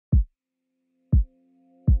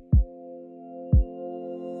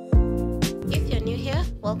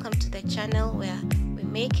welcome to the channel where we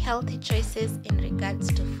make healthy choices in regards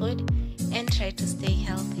to food and try to stay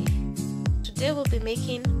healthy. Today we'll be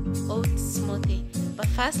making oats smoothie, but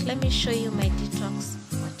first let me show you my detox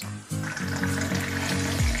water.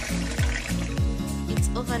 It's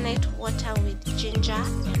overnight water with ginger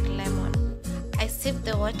and lemon. I sipped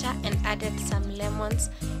the water and added some lemons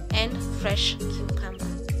and fresh cucumber.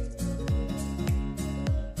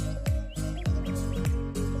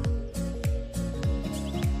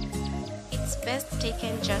 It's best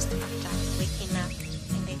taken just after waking up,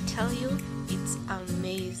 and I tell you, it's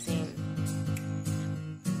amazing.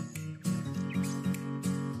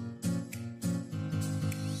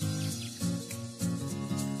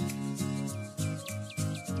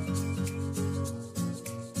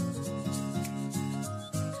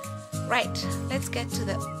 Right, let's get to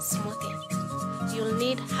the smoothie. You'll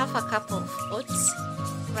need half a cup of oats,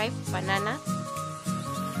 ripe banana,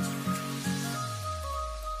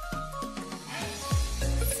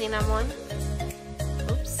 cinnamon,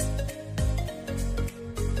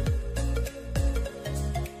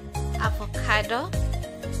 avocado,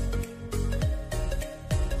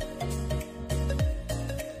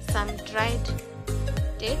 some dried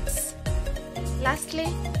dates. Lastly,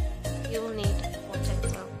 you'll need water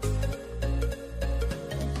as well.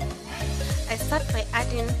 I start by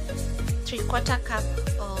adding 3/4 cup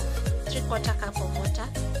of water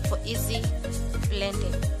for easy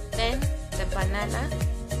blending. Then the banana,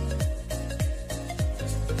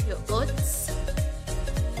 your oats,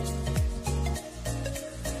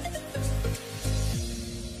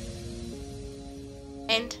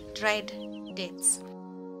 and dried dates.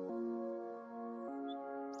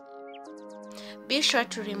 Be sure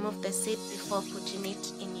to remove the seed before putting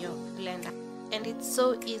it in your blender, and it's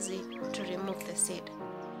so easy to remove the seed.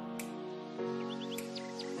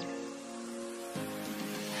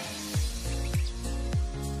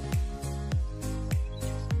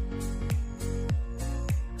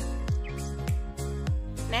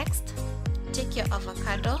 Next, take your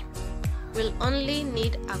avocado. We'll only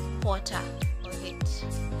need 1/4 of it.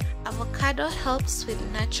 Avocado helps with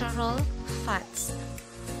natural fats.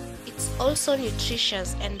 It's also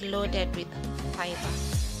nutritious and loaded with fiber.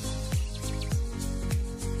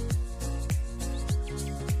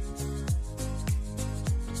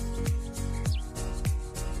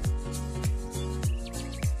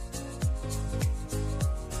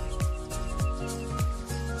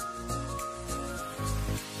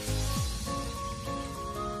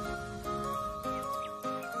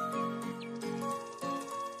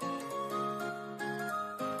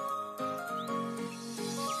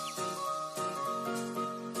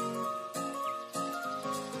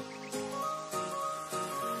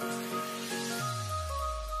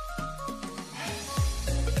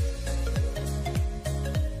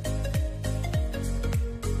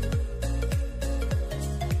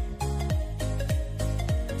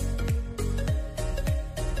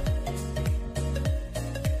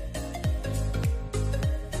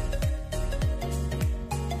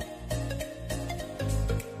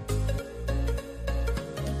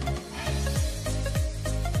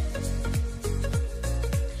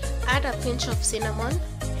 Add a pinch of cinnamon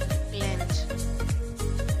and blend.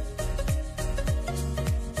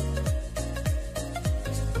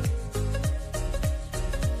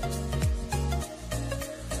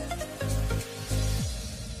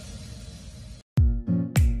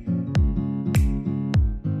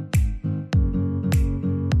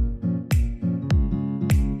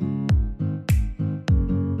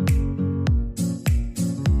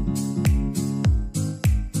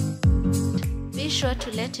 Be sure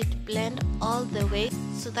to let it blend all the way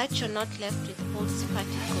so that you're not left with oats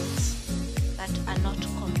particles that are not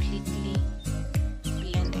completely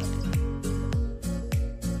blended.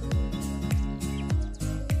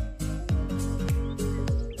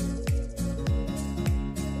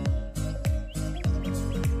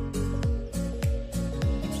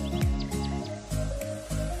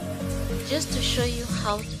 Just to show you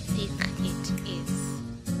how thick it is.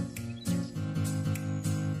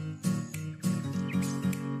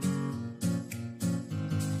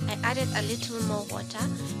 Added a little more water,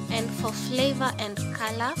 and for flavor and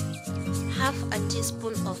color, half a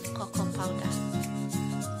teaspoon of cocoa powder.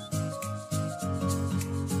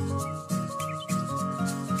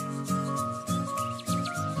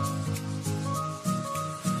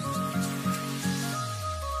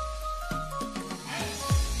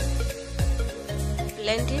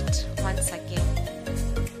 Blend it once again.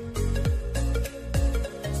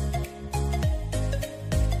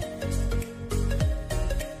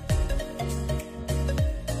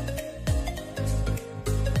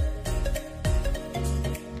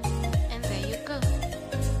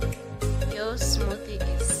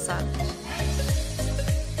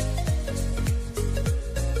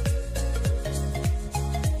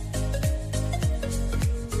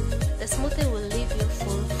 smoothie will leave you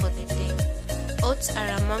full for the day. Oats are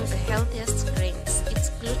among the healthiest grains. It's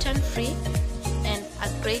gluten-free and a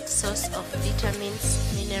great source of vitamins,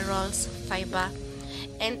 minerals, fiber,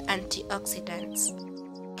 and antioxidants.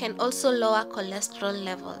 Can also lower cholesterol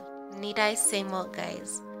level. Need I say more,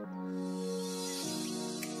 guys?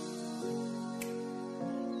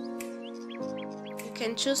 You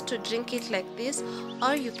can choose to drink it like this,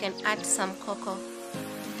 or you can add some cocoa.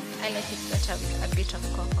 I like it better with a bit of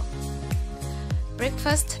cocoa.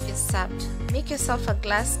 Breakfast is served. Make yourself a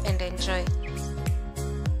glass and enjoy.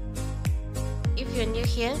 If you're new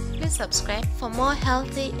here, please subscribe for more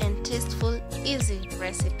healthy and tasteful, easy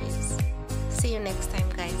recipes. See you next time,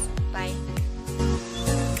 guys. Bye.